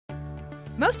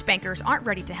Most bankers aren't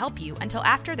ready to help you until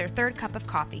after their third cup of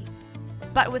coffee.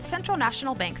 But with Central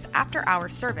National Bank's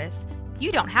after-hours service,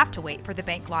 you don't have to wait for the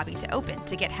bank lobby to open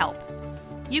to get help.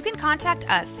 You can contact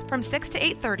us from 6 to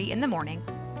 8:30 in the morning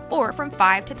or from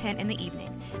 5 to 10 in the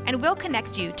evening, and we'll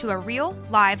connect you to a real,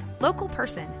 live, local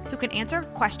person who can answer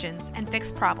questions and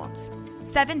fix problems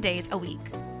 7 days a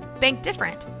week. Bank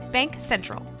different. Bank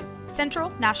Central. Central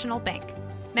National Bank.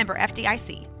 Member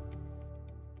FDIC.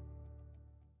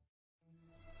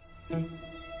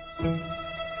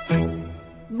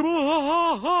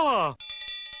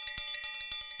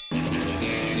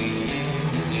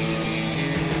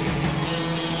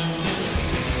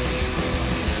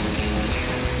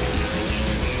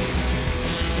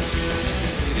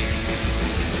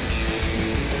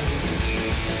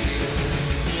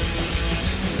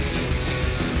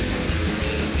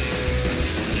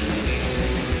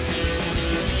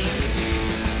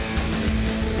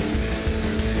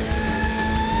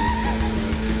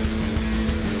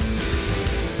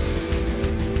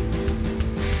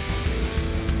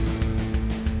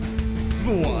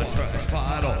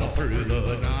 Through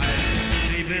the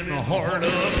night, deep in the heart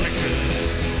of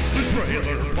Texas, the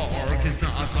trailer park is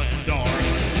nice and dark.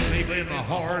 Deep in the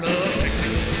heart of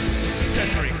Texas,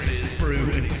 Jack drinks his brew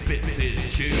and he spits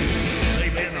his chew.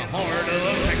 Deep in the heart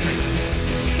of Texas,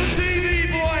 the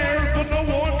TV blares but no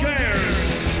one cares.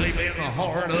 Deep in the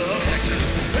heart of Texas,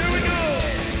 here we go.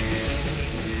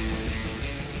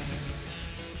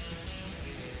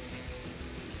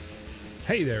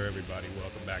 Hey there, everybody.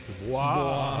 Welcome back to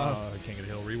King of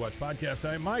the Hill Rewatch Podcast.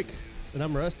 I'm Mike. And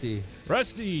I'm Rusty.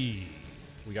 Rusty!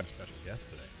 We got a special guest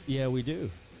today. Yeah, we do.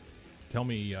 Tell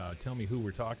me who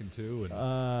we're talking to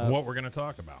and what we're going to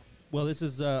talk about. Well, this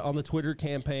is on the Twitter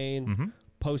campaign,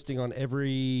 posting on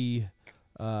every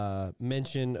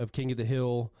mention of King of the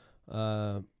Hill.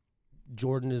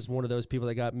 Jordan is one of those people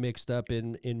that got mixed up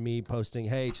in me posting,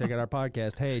 hey, check out our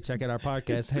podcast. Hey, check out our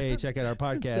podcast. Hey, check out our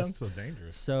podcast. That sounds so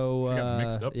dangerous. So, you got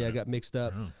mixed up yeah, I there. got mixed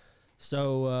up. Oh.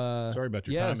 So, sorry about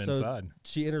your time inside.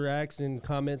 She interacts and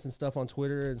comments and stuff on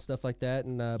Twitter and stuff like that,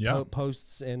 and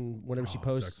posts. And whenever she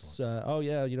posts,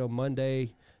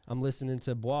 Monday, I'm listening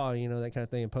to Bois, that kind of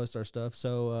thing, and post our stuff.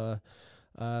 So,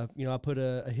 I put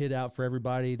a hit out for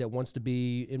everybody that wants to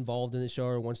be involved in the show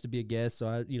or wants to be a guest.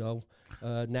 So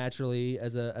naturally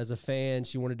as a fan,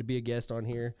 she wanted to be a guest on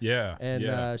here. Yeah.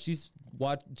 And she's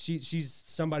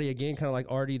somebody again, kind of like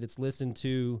Artie, that's listened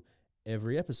to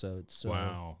every episode. So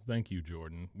wow. Thank you,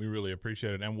 Jordan. We really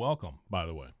appreciate it. And welcome, by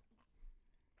the way.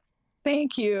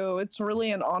 Thank you. It's really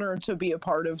an honor to be a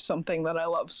part of something that I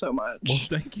love so much. Well,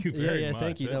 thank you very much.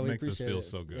 Thank you. It makes us feel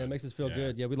so good. Yeah, it makes us feel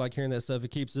good. Yeah, we like hearing that stuff.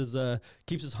 It keeps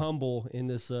us humble in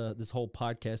this whole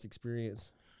podcast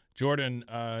experience. Jordan,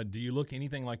 do you look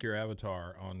anything like your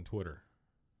avatar on Twitter?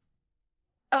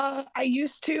 I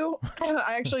used to.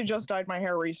 I actually just dyed my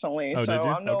hair recently, so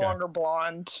I'm no longer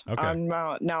blonde. Okay. I'm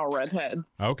now a redhead.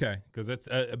 Okay, because it's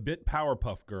a bit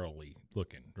Powerpuff Girl-y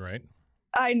looking, right?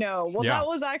 I know. Well, that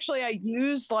was actually, I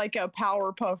used like a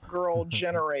Powerpuff Girl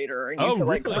generator, and you could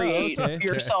like create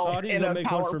yourself in a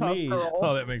Powerpuff Girl.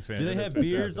 Oh, that makes sense. Do they have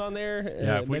beards on there?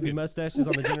 Yeah, maybe mustaches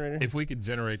on the generator. If we could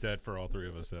generate that for all three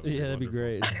of us, that'd be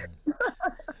great.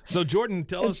 So, Jordan,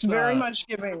 tell us. It's very much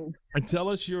giving. Tell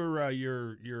us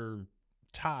your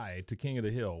tie to King of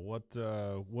the Hill.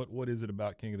 What is it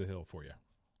about King of the Hill for you?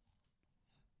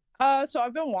 So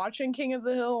I've been watching King of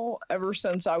the Hill ever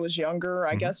since I was younger.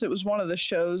 I guess it was one of the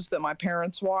shows that my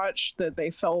parents watched that they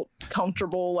felt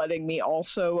comfortable letting me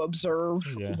also observe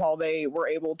while they were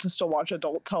able to still watch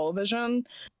adult television.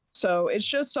 So it's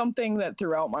just something that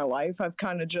throughout my life I've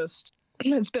kind of just,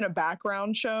 it's been a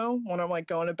background show when I'm like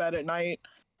going to bed at night,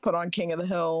 put on King of the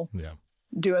Hill,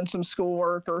 doing some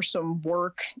schoolwork or some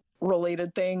work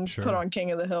related things, put on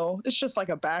King of the Hill. It's just like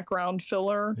a background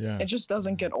filler. It just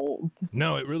doesn't get old.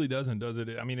 No, it really doesn't, does it?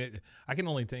 I mean, I can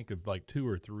only think of like 2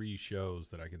 or 3 shows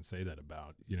that I can say that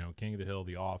about. King of the Hill,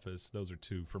 The Office, those are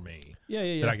 2 for me.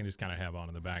 That I can just kind of have on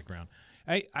in the background.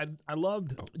 I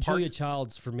loved Julia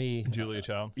Childs for me. Julia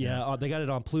Child? Yeah, they got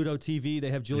it on Pluto TV. They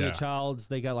have Julia Childs.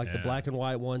 They got like the black and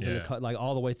white ones and like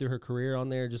all the way through her career on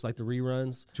there, just like the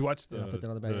reruns. Did you watch put that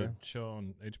on the show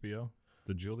on HBO?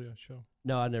 The Julia show?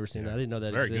 No, I've never seen that. I didn't know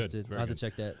that existed. I'll have to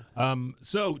check that.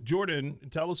 So, Jordan,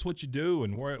 tell us what you do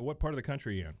and what part of the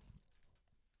country are you in?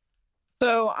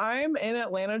 So, I'm in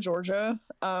Atlanta, Georgia.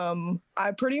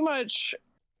 I pretty much,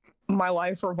 my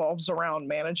life revolves around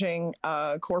managing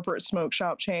a corporate smoke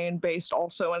shop chain based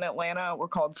also in Atlanta. We're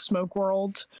called Smoke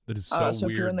World. That is so so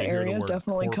weird. If you're in the area,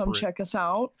 definitely come check us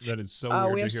out. That is so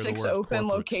weird. We have 6 open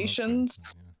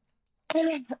locations.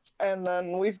 And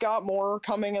then we've got more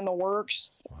coming in the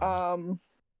works. Wow.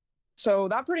 So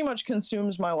that pretty much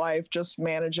consumes my life, just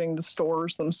managing the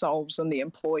stores themselves and the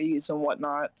employees and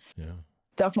whatnot. Yeah.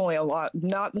 Definitely a lot.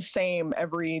 Not the same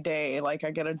every day. Like, I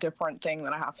get a different thing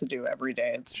that I have to do every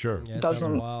day. It's sure. Yeah,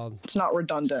 it's not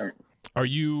redundant. Are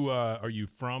you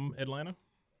from Atlanta?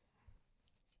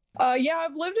 Yeah,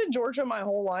 I've lived in Georgia my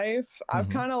whole life. I've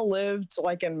kind of lived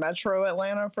like in Metro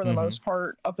Atlanta for the most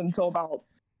part up until about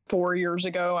 4 years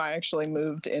ago. I actually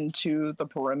moved into the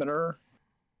perimeter.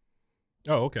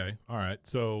 Oh, okay. All right.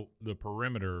 So the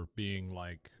perimeter being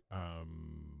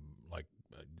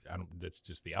that's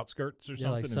just the outskirts or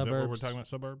something? Like Is that what we're suburbs. talking about?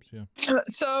 Suburbs? Yeah.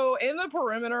 So in the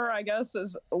perimeter, I guess,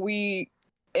 is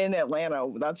in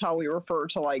Atlanta, that's how we refer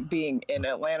to like being in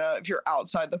Atlanta. If you're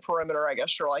outside the perimeter, I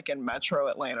guess you're like in Metro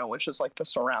Atlanta, which is like the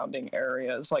surrounding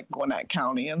areas, like Gwinnett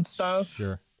County and stuff.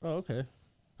 Sure. Oh, okay.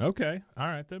 Okay. All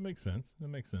right. That makes sense.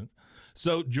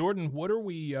 So, Jordan, what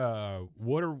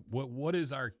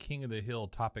is our King of the Hill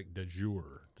topic du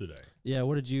jour today? Yeah.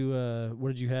 What did you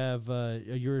have?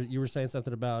 You were saying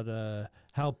something about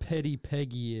how petty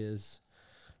Peggy is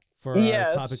for our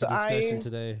topic of discussion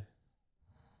today.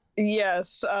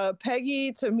 Yes.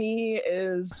 Peggy to me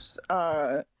is,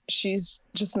 she's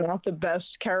just not the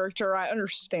best character. I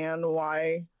understand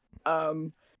why,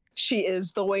 she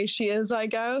is the way she is, I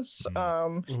guess.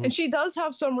 And she does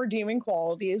have some redeeming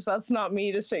qualities. That's not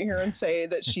me to sit here and say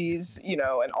that she's,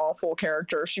 an awful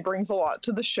character. She brings a lot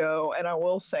to the show. And I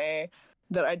will say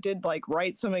that I did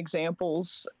write some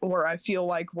examples where I feel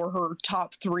like were her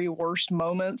top 3 worst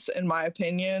moments, in my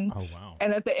opinion. Oh, wow.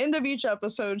 And at the end of each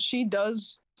episode, she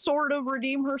does sort of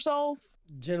redeem herself.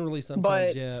 Generally,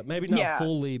 sometimes, yeah, maybe not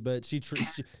fully, but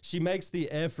she makes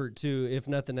the effort to, if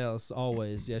nothing else,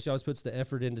 always. Yeah, she always puts the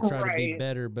effort in to try to be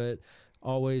better, but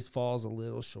always falls a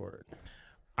little short.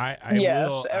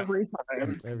 Every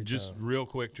time. Just real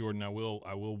quick, Jordan, I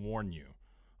will warn you.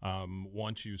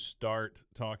 Once you start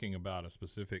talking about a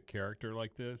specific character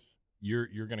like this, you're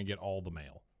going to get all the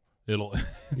mail. It'll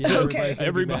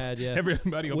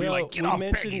everybody will be like, get off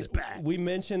Peggy's back. We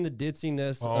mentioned the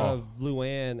ditziness of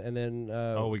Luann, and then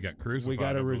we got crucified. We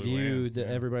got a review Luann. that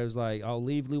everybody was like, "I'll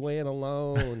leave Luann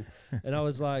alone," and I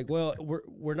was like, "Well,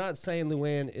 we're not saying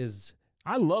Luann is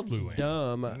I love Luann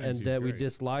dumb and that we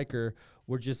dislike her.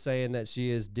 We're just saying that she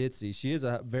is ditzy. She is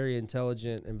a very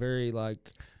intelligent and very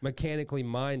mechanically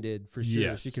minded for sure.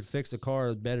 Yes. She could fix a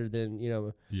car better than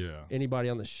anybody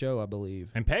on the show, I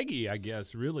believe. And Peggy, I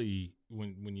guess, really,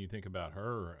 when you think about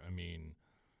her, I mean,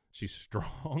 she's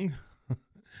strong.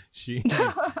 she's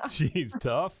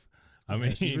tough. I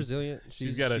mean, she's resilient.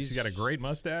 She's got a great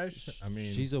mustache. I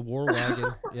mean, she's a war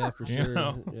wagon. Yeah, for sure.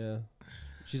 Yeah.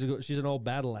 She's an old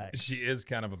battle axe. She is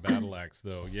kind of a battle axe,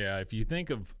 though. Yeah, if you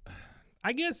think of,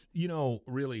 I guess,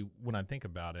 really, when I think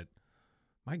about it,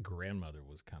 my grandmother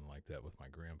was kind of like that with my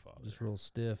grandfather. Just real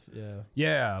stiff, yeah.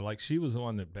 Yeah, like she was the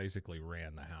one that basically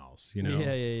ran the house,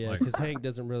 Yeah. Because Hank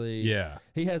doesn't really. Yeah.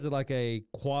 He has a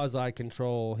quasi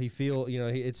control. He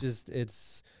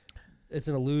it's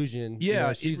an illusion.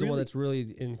 Yeah, she's the one that's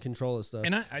really in control of stuff.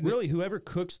 And I really, whoever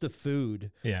cooks the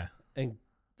food. Yeah. And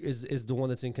is the one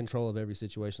that's in control of every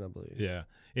situation, I believe. Yeah,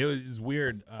 it was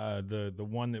weird. The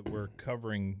one that we're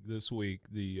covering this week,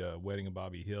 the wedding of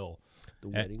Bobby Hill. The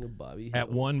wedding of Bobby Hill.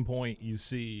 At one point, you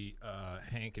see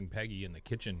Hank and Peggy in the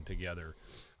kitchen together,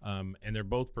 and they're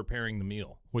both preparing the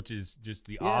meal, which is just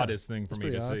the oddest thing for me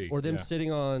to see. Or them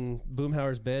sitting on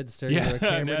Boomhauer's bed, staring at a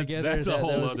camera together. That's a whole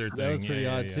other thing. That was pretty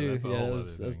odd too. That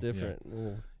was different.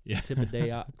 Yeah.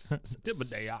 Tibideox.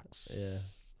 Yeah.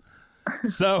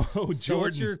 So Jordan,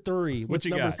 what's your 3? What's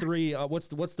you number got? 3? What's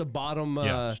the bottom?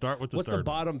 Start with the what's third the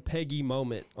bottom Peggy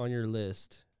moment on your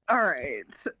list? All right.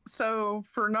 So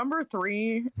for number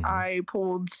 3, I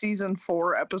pulled season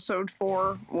 4, episode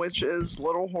 4, which is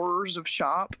Little Horrors of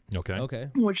Shop. Okay.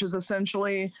 Which is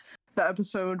essentially the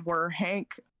episode where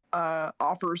Hank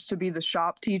offers to be the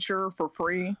shop teacher for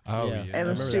free. Oh, yeah. And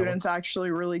the students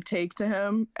actually really take to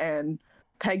him, and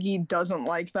Peggy doesn't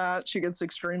like that. She gets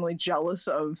extremely jealous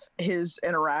of his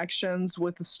interactions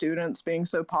with the students being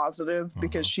so positive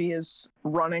because she is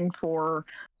running for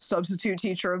substitute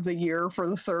teacher of the year for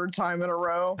the 3rd time in a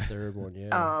row. 3rd one,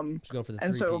 yeah. She's going for the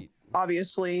and so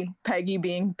obviously Peggy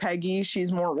being Peggy,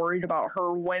 she's more worried about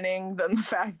her winning than the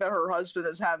fact that her husband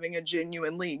is having a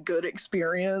genuinely good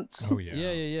experience. Oh yeah.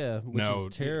 Yeah. Which is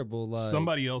terrible.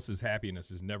 Somebody else's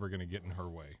happiness is never going to get in her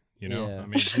way. Yeah. I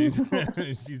mean, she's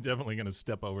definitely going to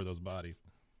step over those bodies.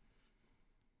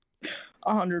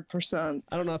 100%.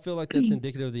 I don't know. I feel like that's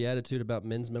indicative of the attitude about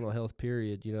men's mental health,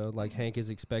 period. Hank is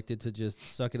expected to just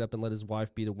suck it up and let his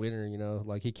wife be the winner.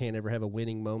 He can't ever have a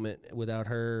winning moment without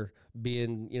her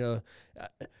being,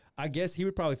 I guess he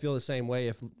would probably feel the same way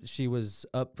if she was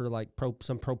up for like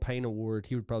some propane award.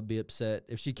 He would probably be upset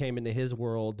if she came into his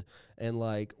world and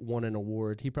like won an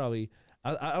award. He probably,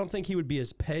 I don't think he would be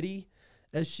as petty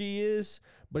as she is,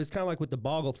 but it's kind of like with the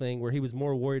Boggle thing where he was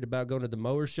more worried about going to the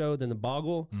mower show than the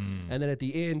Boggle. And then at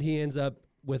the end, he ends up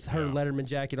with her Letterman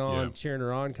jacket on, cheering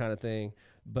her on kind of thing.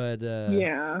 But, you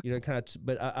know,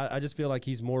 but I just feel like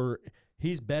he's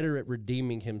better at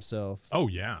redeeming himself.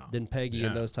 Than Peggy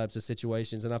in those types of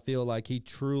situations. And I feel like he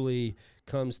truly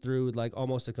comes through with like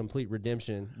almost a complete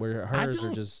redemption where hers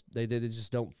are just, they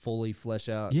just don't fully flesh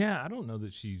out. Yeah. I don't know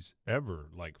that she's ever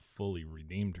like fully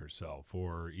redeemed herself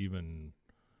or even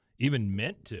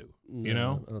meant to, you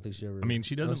know? I don't think she ever. I mean,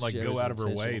 she doesn't like go out of her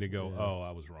way to go, oh,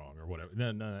 I was wrong or whatever.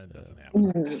 No, that doesn't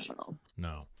happen.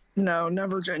 No,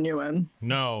 never genuine.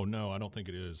 No, I don't think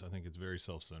it is. I think it's very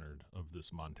self-centered of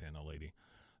this Montana lady.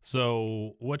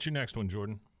 So what's your next one,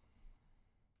 Jordan?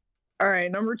 All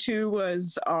right, number 2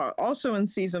 was also in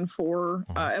season 4,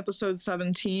 episode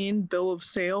 17, Bill of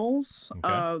Sales.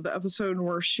 The episode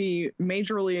where she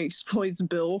majorly exploits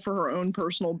Bill for her own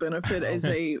personal benefit as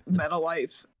a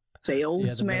MetaLife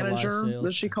sales manager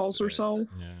that she calls herself.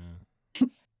 Yeah.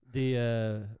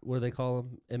 The what do they call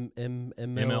them?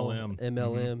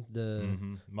 MLM.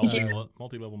 The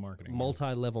multi-level marketing.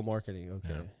 Multi-level marketing.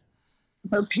 Okay. Yeah.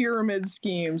 The pyramid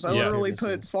schemes. I literally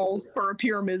put falls for a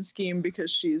pyramid scheme because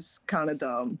she's kind of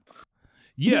dumb.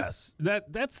 Yes,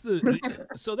 that's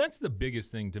the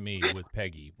biggest thing to me with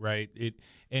Peggy, right?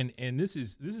 And this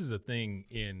is a thing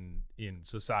in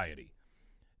society.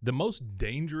 The most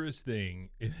dangerous thing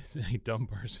is a dumb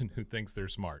person who thinks they're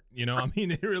smart. You know, I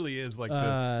mean, it really is like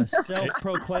the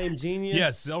self-proclaimed genius.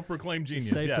 Yes, self-proclaimed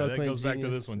genius. That goes back to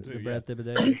this one too. Brad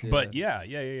Thibodeau. But yeah.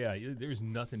 There's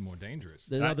nothing more dangerous.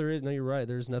 No, you're right.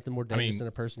 There's nothing more dangerous than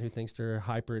a person who thinks they're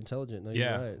hyper intelligent. No,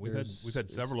 you're right. We've had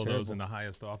several of those in the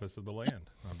highest office of the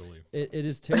land, I believe. It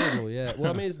is terrible. Yeah.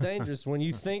 Well, I mean, it's dangerous when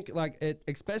you think like it,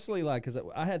 especially like because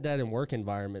I had that in work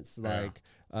environments, like.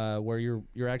 Where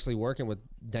you're actually working with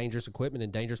dangerous equipment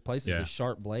in dangerous places with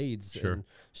sharp blades and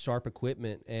sharp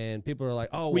equipment, and people are like,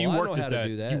 "Oh, well, I know how to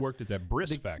do that." You worked at that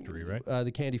Brisk factory, right? The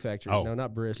candy factory. No,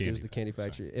 not Brisk. It was the candy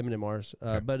factory, M&M's.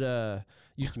 But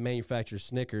used to manufacture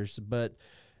Snickers. But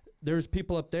there's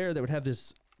people up there that would have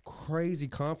this crazy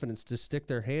confidence to stick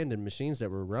their hand in machines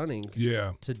that were running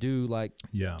to do like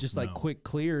quick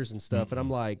clears and stuff. And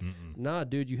I'm like, nah,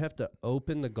 dude, you have to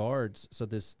open the guards so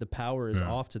the power is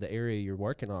off to the area you're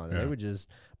working on. And they would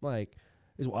just like,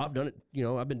 well, I've done it, you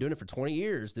know, I've been doing it for 20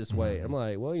 years this way. I'm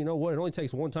like, well, you know what? It only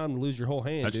takes one time to lose your whole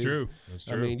hand. That's dude. That's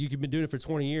true. I mean, you've been doing it for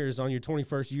 20 years. On your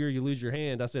 21st year, you lose your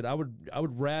hand. I said, I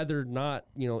would rather not,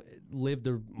 you know, live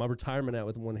my retirement out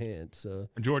with one hand. So,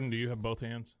 Jordan, do you have both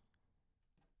hands?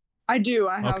 I do.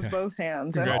 I have both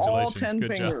hands and all 10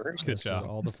 fingers. Good job.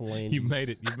 All the phalanges. You've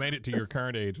made it to your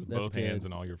current age with both hands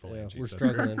and all your phalanges. We're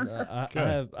struggling. I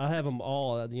have them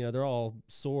all. You know, they're all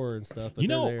sore and stuff. But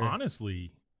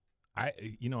honestly, I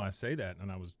say that,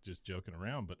 and I was just joking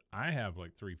around, but I have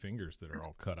like 3 fingers that are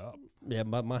all cut up. Yeah,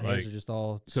 my hands are just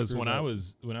all. Because when I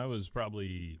was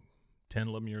probably 10,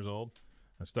 11 years old,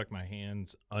 I stuck my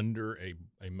hands under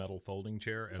a metal folding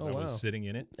chair as I was sitting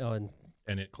in it. Oh,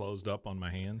 and it closed up on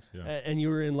my hands. Yeah. And you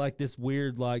were in like this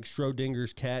weird like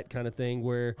Schrodinger's cat kind of thing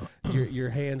where your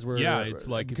hands were it's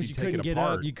like because you couldn't get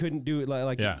up, you couldn't do it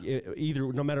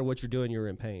either. No matter what you're doing, you're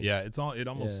in pain. Yeah, it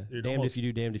almost damned if you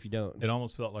do, damned if you don't. It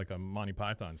almost felt like a Monty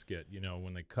Python skit. You know,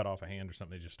 when they cut off a hand or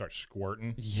something, they just start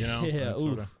squirting. You know,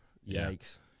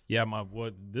 yikes. Yeah,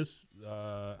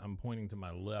 I'm pointing to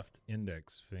my left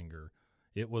index finger.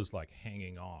 It was like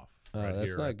hanging off. Right that's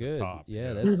here not at good. The top.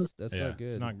 Yeah, that's not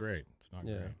good. It's not great. Not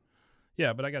great.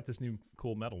 Yeah, but I got this new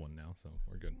cool metal one now, so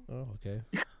we're good. Oh, okay.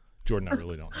 Jordan, I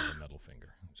really don't have a metal finger.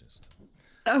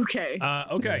 Okay.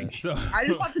 Okay, so I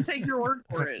just have to take your word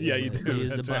for it. Yeah, you do. He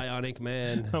is the bionic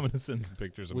man. I'm going to send some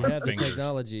pictures of my fingers. We have the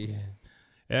technology.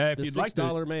 If the you'd like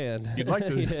 $6 man.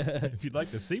 If you'd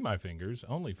like to see my fingers,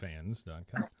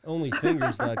 onlyfans.com.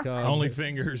 Onlyfingers.com.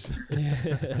 Onlyfingers.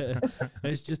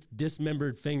 It's just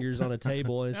dismembered fingers on a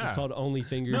table, and it's just called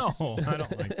Onlyfingers. No, I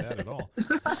don't like that at all.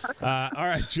 All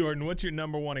right, Jordan, what's your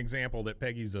number one example that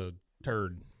Peggy's a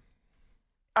turd?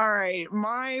 All right,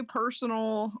 my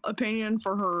personal opinion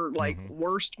for her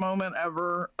worst moment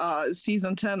ever,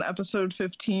 season 10, episode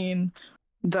 15.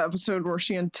 The episode where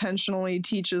she intentionally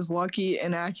teaches Lucky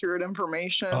inaccurate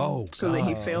information so that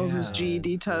he fails his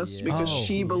GED test because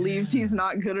she believes he's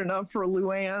not good enough for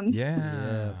Luann's.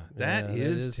 That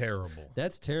is terrible.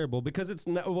 That's terrible because it's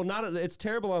it's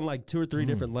terrible on like 2 or 3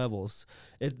 different levels.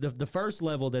 The first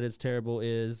level that it's terrible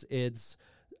is it's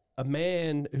a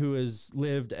man who has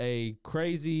lived a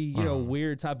crazy,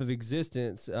 weird type of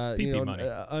existence, an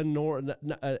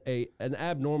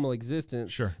abnormal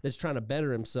existence that's trying to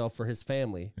better himself for his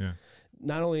family. Yeah.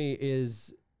 Not only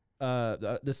is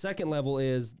the second level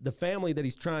is the family that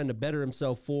he's trying to better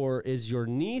himself for is your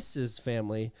niece's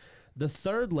family. The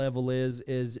third level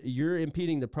is you're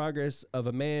impeding the progress of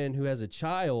a man who has a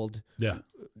child. Yeah.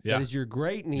 That is your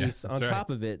great niece on top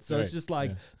of it. So it's just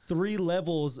like 3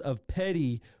 levels of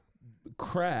petty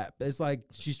crap. It's like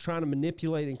she's trying to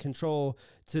manipulate and control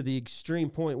to the extreme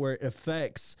point where it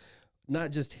affects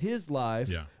not just his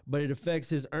life, but it affects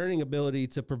his earning ability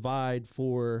to provide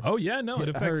for. Oh yeah, no, it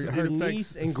affects her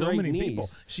niece and so great many niece. people.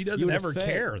 She doesn't ever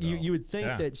care. Though. You would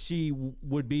think that she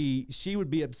would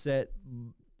be upset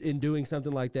in doing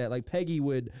something like that. Like Peggy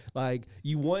would, like,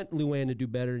 you want Luann to do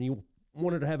better and you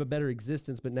want her to have a better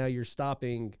existence, but now you're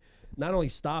not only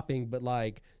stopping, but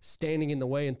like standing in the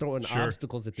way and throwing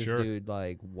obstacles at this dude.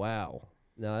 Like, wow.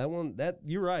 No,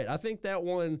 you're right. I think that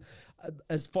one,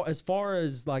 as far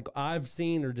as like I've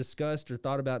seen or discussed or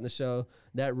thought about in the show,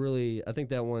 I think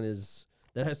that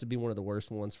has to be one of the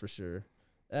worst ones for sure.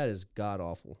 That is god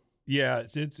awful. Yeah,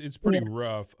 it's pretty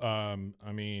rough. I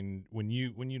mean, when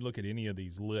you look at any of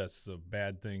these lists of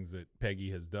bad things that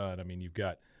Peggy has done, I mean, you've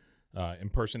got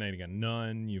impersonating a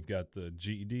nun, you've got the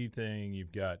GED thing,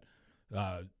 you've got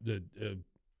what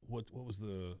was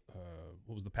the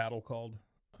paddle called?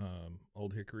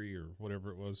 Old Hickory or whatever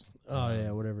it was.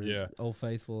 Whatever. Yeah, Old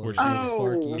Faithful. Where she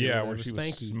where she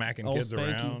was smacking old kids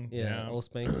Spanky. around. Yeah, Old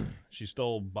Spanky. She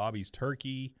stole Bobby's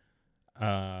turkey.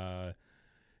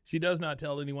 She does not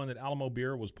tell anyone that Alamo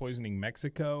beer was poisoning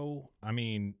Mexico. I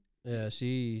mean, yeah,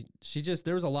 she just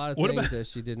there was a lot of things that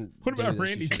she didn't. What about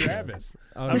Randy Travis?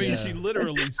 She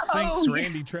literally sinks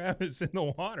Randy Travis in the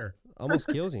water. Almost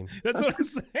kills him. That's what I'm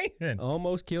saying.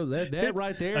 Almost kills that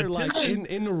right there. Like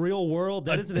in the real world,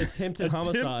 that is an attempted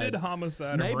homicide. Attempted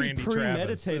homicide maybe of Randy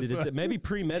premeditated. Travis. Maybe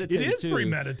premeditated. It is too,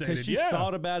 premeditated because she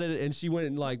thought about it and she went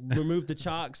and like removed the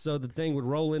chalk so the thing would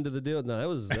roll into the deal. No, that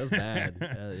was bad.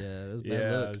 That was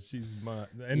bad look. She's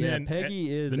then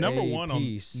Peggy is the number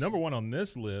piece. Number one on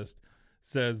this list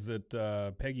says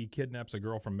that Peggy kidnaps a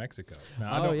girl from Mexico.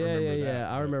 Now,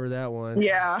 I remember that one.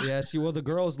 Yeah. Yeah, the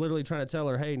girl's literally trying to tell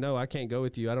her, hey, no, I can't go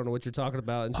with you. I don't know what you're talking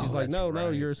about. And she's like, no,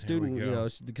 you're a student,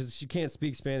 because she can't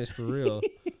speak Spanish for real.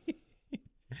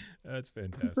 That's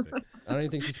fantastic. I don't even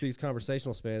think she speaks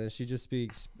conversational Spanish. She just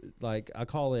speaks, like, I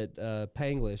call it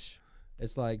Panglish.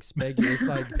 It's like Peggy. It's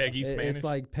like Peggy Spanish. It's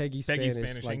like Peggy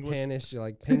Spanish, like English? Panish,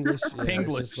 like Pinglish.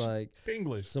 Pinglish. It's just like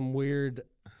Pinglish. Some weird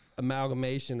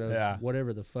amalgamation of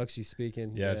whatever the fuck she's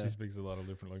speaking. Yeah, she speaks a lot of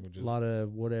different languages. A lot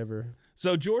of whatever.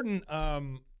 So Jordan,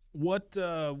 what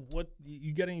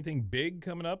you got anything big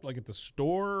coming up, like at the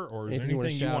store, or is there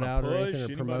anything you want to push?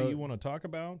 Anybody you want to talk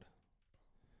about?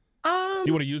 Do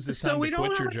you want to use this time to quit your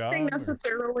job? So we don't have anything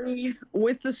necessarily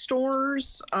with the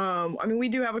stores. We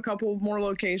do have a couple more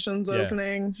locations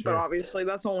opening, but obviously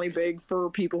that's only big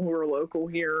for people who are local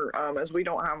here, as we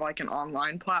don't have like an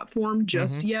online platform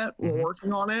just yet. We're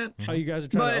working on it. Oh, you guys are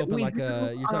trying to open like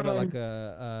a? You're talking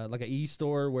about like a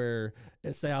e-store where,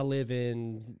 say, I live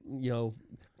in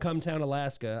Cumtown,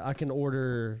 Alaska. I can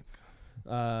order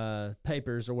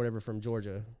papers or whatever from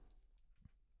Georgia.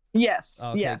 Yes.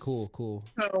 Okay, yes. Cool.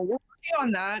 So we're working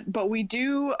on that, but we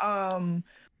do.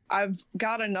 I've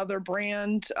got another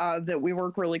brand that we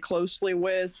work really closely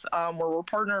with, where we're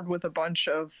partnered with a bunch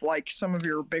of like some of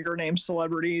your bigger name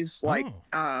celebrities, like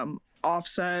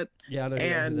Offset,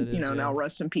 and now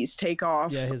rest in peace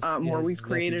Takeoff, where we've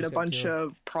created a bunch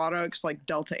of products like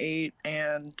Delta 8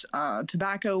 and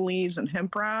tobacco leaves and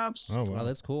hemp wraps. Oh wow,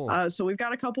 that's cool. So we've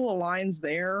got a couple of lines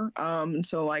there. And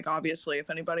so like obviously if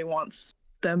anybody wants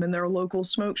them in their local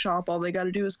smoke shop, all they got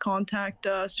to do is contact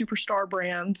Superstar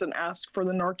Brands and ask for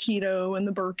the Narquito and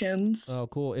the Birkins. Oh,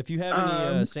 cool. If you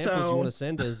have any samples you want to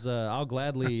send us, I'll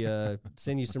gladly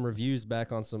send you some reviews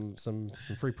back on some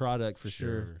free product for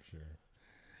sure.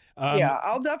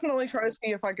 I'll definitely try to see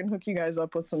if I can hook you guys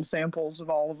up with some samples of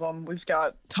all of them. We've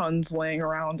got tons laying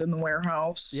around in the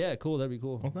warehouse. Yeah, cool. That'd be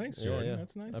cool. Well, thanks, Jordan. Yeah.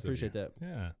 That's nice. I appreciate that.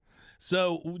 Yeah.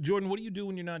 So, Jordan, what do you do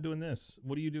when you're not doing this?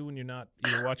 What do you do when you're not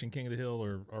either watching King of the Hill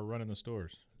or running the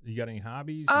stores? You got any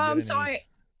hobbies?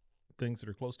 Things that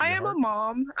are close to your heart? I am a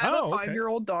mom. I have a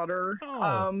 5-year-old daughter.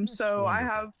 So I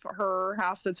have her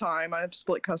half the time. I have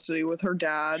split custody with her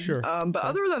dad. Sure. But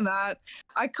other than that,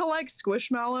 I collect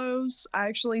Squishmallows. I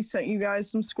actually sent you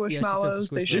guys some Squishmallows.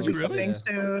 They should be coming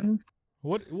soon.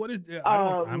 What is?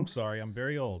 I'm sorry, I'm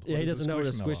very old. Yeah, he doesn't know what a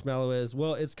Squishmallow is.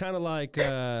 Well, it's kind of like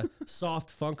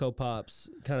soft Funko Pops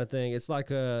kind of thing. It's like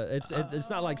it's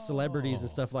not like celebrities and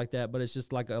stuff like that, but it's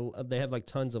just like they have like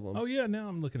tons of them. Oh yeah, now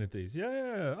I'm looking at these.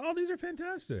 Yeah. Oh, these are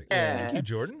fantastic. Thank you,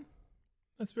 Jordan.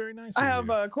 That's very nice. I have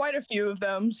quite a few of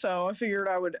them, so I figured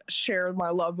I would share my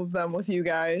love of them with you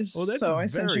guys. Well, that's so I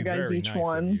sent you guys each nice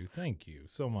one. Of you. Thank you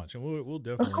so much, and we'll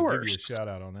definitely give you a shout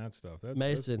out on that stuff.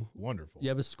 Mason, that's wonderful. You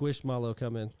have a Squishmallow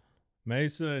coming.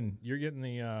 Mason, you're getting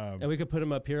the. And we could put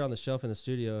him up here on the shelf in the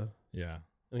studio. Yeah.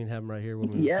 I mean, have him right here when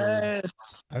we. Yes.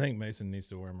 I think Mason needs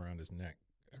to wear him around his neck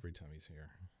every time he's here.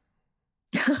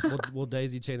 we'll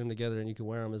daisy chain them together, and you can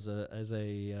wear them as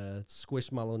a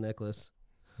Squishmallow necklace.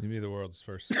 You'd be the world's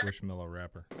first Squishmallow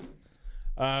rapper.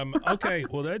 Okay,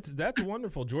 well that's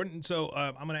wonderful, Jordan. So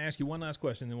I'm going to ask you one last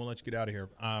question, then we'll let you get out of here.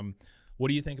 What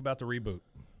do you think about the reboot?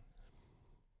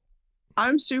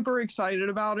 I'm super excited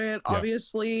about it. Yeah.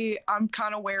 Obviously, I'm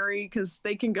kind of wary because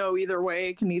they can go either way.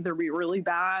 It can either be really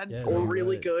bad or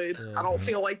really good. Yeah. I don't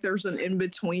feel like there's an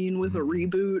in-between with a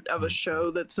reboot of a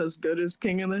show that's as good as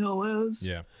King of the Hill is.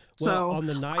 Yeah. So well, on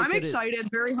the night I'm excited,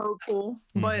 very hopeful,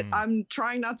 but I'm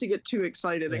trying not to get too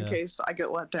excited in case I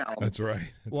get let down. That's right.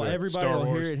 Everybody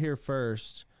will hear it here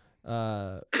first.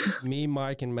 Me,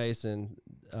 Mike, and Mason.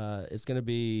 It's going to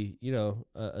be,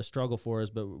 a struggle for us,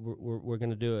 but we're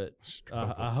going to do it.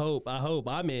 I hope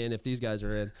I'm in if these guys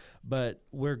are in, but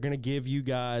we're going to give you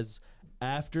guys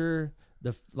after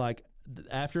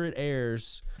it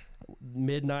airs,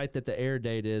 midnight that the air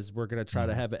date is, we're going to try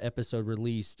to have an episode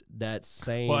released that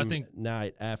same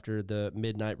night after the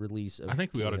midnight release of I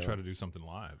think we ought to try to do something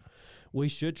live. We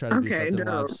should try to do something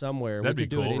live somewhere. That'd we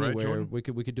could be do cool, it anywhere.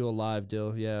 right, we could do a live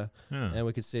deal, yeah. And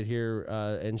we could sit here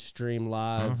and stream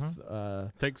live.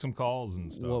 Take some calls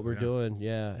and stuff. What we're doing,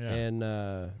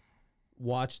 and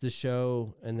watch the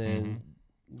show and then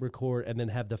record and then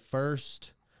have the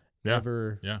first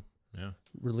ever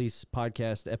release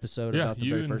podcast episode about the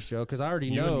very first show because I already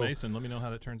know. And Mason, let me know how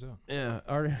that turns out. Yeah.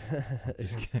 All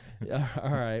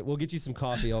right. We'll get you some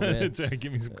coffee, old man. That's right.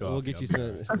 Give me some coffee. We'll get you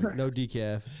some no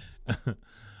decaf.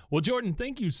 Well, Jordan,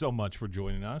 thank you so much for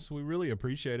joining us. We really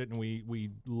appreciate it, and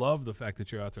we love the fact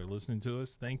that you're out there listening to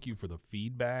us. Thank you for the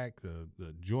feedback, the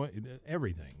joy,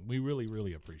 everything. We really,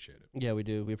 really appreciate it. Yeah, we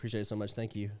do. We appreciate it so much.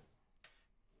 Thank you.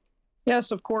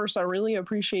 Yes, of course. I really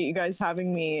appreciate you guys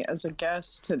having me as a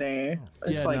guest today.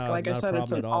 It's like I said,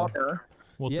 it's an honor.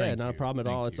 Well, not a problem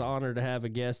at all. It's an honor to have a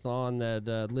guest on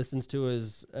that listens to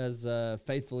us as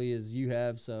faithfully as you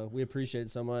have. So we appreciate it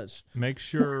so much. Make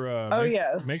sure.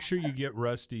 Make sure you get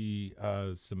Rusty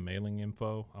some mailing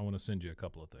info. I want to send you a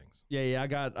couple of things. Yeah. I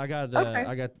got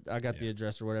the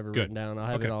address or whatever written down. I'll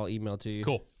have it all emailed to you.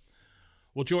 Cool.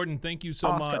 Well, Jordan, thank you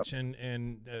so much,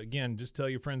 and again, just tell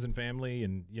your friends and family,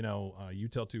 and you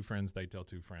tell two friends, they tell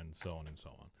two friends, so on and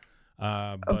so on.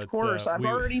 Of course, I've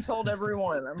already told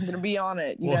everyone. I'm going to be on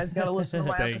it. You guys got to listen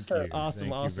to my episode. Awesome.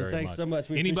 Thanks so much.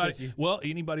 We anybody, appreciate you. Well,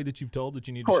 anybody that you've told that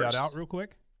you need to shout out real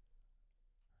quick?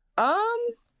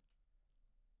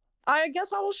 I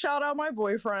guess I will shout out my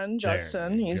boyfriend,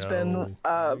 Justin. He's been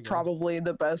probably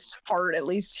the best part. At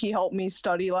least he helped me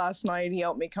study last night. He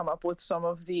helped me come up with some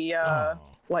of the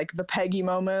the Peggy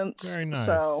moments. Very nice.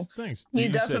 So thanks. He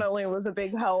definitely was a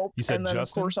big help. You said and then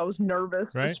Justin? Of course I was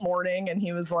nervous this morning, and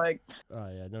he was like,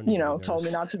 told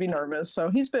me not to be nervous. So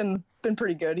he's been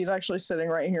pretty good. He's actually sitting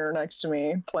right here next to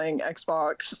me playing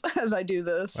Xbox as I do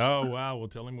this. Oh wow! Well,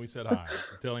 tell him we said hi.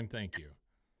 Tell him thank you.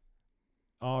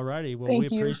 All righty. Well, we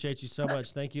appreciate you so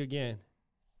much. Thank you again.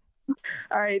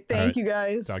 All right. Thank you,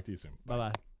 guys. Talk to you soon.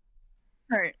 Bye-bye.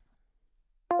 All right.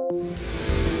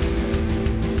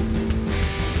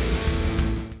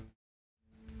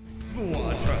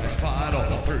 Watch us fight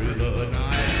all through the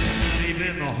night, deep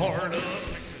in the heart of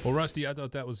Texas. Well, Rusty, I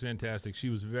thought that was fantastic. She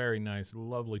was very nice,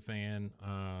 lovely fan,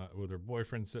 with her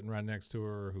boyfriend sitting right next to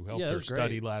her, who helped her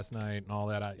study last night and all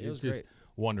that. It's just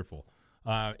wonderful.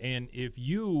 And if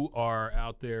you are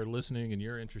out there listening and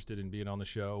you're interested in being on the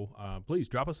show, please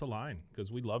drop us a line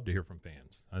because we'd love to hear from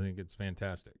fans. I think it's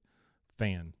fantastic.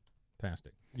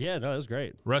 Fantastic. Yeah, no, it was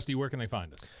great. Rusty, where can they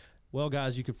find us? Well,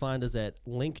 guys, you can find us at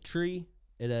Linktree.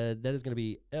 That is going to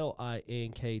be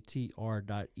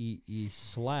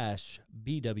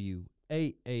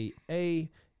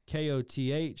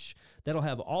linktr.ee/BWAAAKOTH. That'll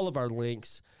have all of our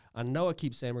links. I know I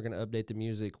keep saying we're going to update the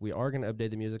music. We are going to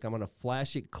update the music. I'm going to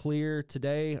flash it clear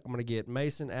today. I'm going to get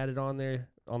Mason added on there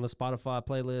on the Spotify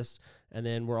playlist, and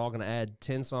then we're all going to add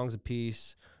 10 songs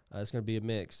apiece. It's going to be a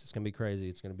mix. It's going to be crazy.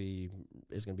 It's going to be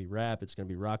rap. It's going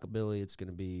to be rockabilly. It's going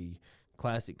to be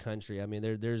classic country. I mean,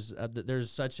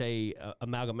 there's such a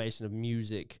amalgamation of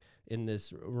music in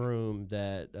this room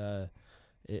that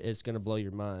it's going to blow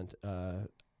your mind.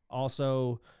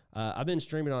 Also, I've been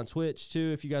streaming on Twitch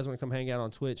too. If you guys want to come hang out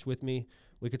on Twitch with me,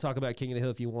 we could talk about King of the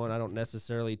Hill if you want. I don't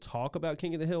necessarily talk about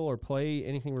King of the Hill or play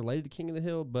anything related to King of the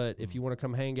Hill, but if you want to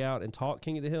come hang out and talk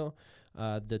King of the Hill,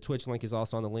 the Twitch link is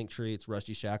also on the link tree. It's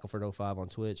Rusty Shackelford 05 on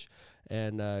Twitch.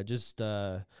 And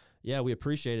we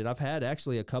appreciate it. I've had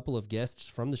actually a couple of guests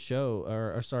from the show,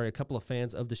 or a couple of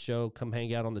fans of the show come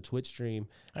hang out on the Twitch stream.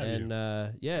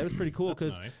 It was pretty cool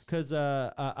because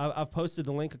I've posted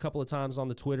the link a couple of times on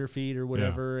the Twitter feed or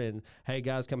whatever. Yeah. And hey,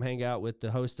 guys, come hang out with the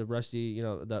host of Rusty,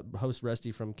 the host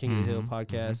Rusty from King of the Hill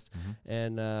podcast.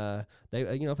 And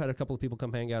they, I've had a couple of people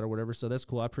come hang out or whatever. So that's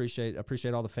cool. I appreciate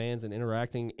all the fans and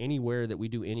interacting anywhere that we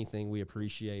do anything. We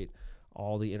appreciate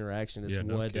all the interaction. Is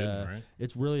right?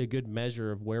 It's really a good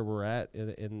measure of where we're at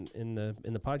in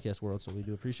the podcast world. So we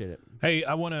do appreciate it. Hey,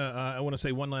 I want to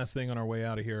say one last thing on our way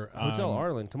out of here. Hotel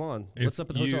Arlen, come on. What's up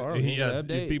at Hotel Arlen? Yes,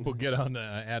 if people get on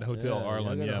at Hotel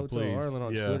Arlen. Hotel please. Arlen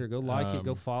on Twitter. Go like it.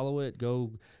 Go follow it.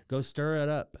 Go stir it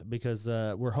up because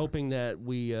we're hoping that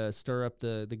we stir up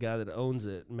the guy that owns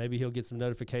it. Maybe he'll get some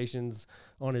notifications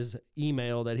on his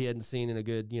email that he hadn't seen in a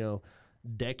good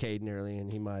decade nearly, and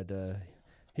he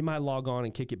might log on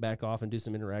and kick it back off and do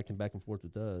some interacting back and forth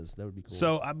with us. That would be cool.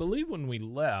 So I believe when we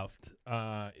left,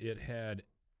 it had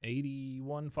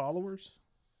 81 followers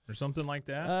or something like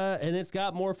that. And it's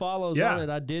got more follows on it.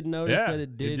 I did notice that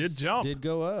it did jump. Did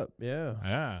go up. Yeah.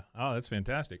 Yeah. Oh, that's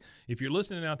fantastic. If you're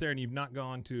listening out there and you've not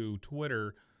gone to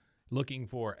Twitter looking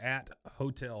for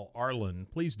 @Hotel Arlen,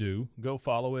 please do. Go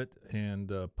follow it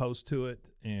and post to it.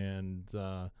 And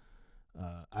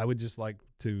I would just like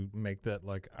to make that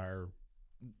like our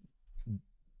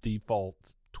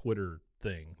default Twitter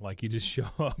thing. Like you just show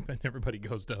up and everybody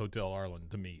goes to Hotel Arlen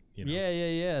to meet.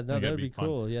 Yeah. No, that'd be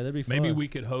cool. Yeah, that'd be fun. Maybe we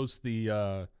could host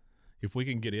the if we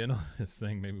can get in on this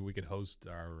thing, maybe we could host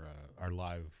our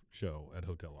live show at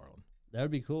Hotel Arlen. That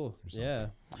would be cool. Yeah,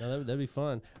 no, that'd be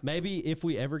fun. Maybe if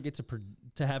we ever get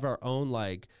to have our own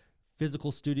like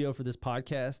physical studio for this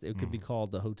podcast, it could be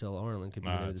called the Hotel Arlen. Could be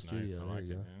the name of the studio. Nice. I like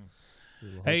it. Yeah.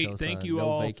 Hey, thank you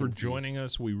all for joining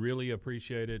us. We really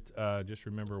appreciate it. Just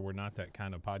remember, we're not that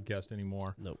kind of podcast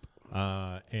anymore. Nope.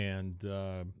 And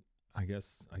I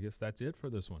guess that's it for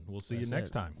this one. We'll see you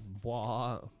next time.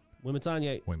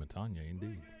 Wimitanye. Wimitanye,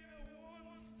 indeed.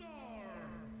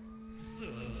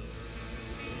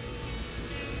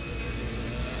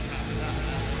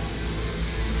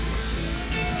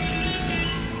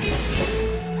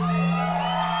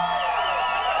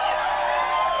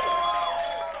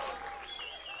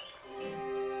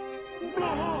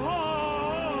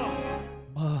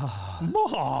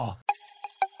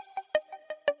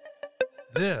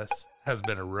 This has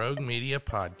been a Rogue Media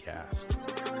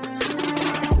podcast.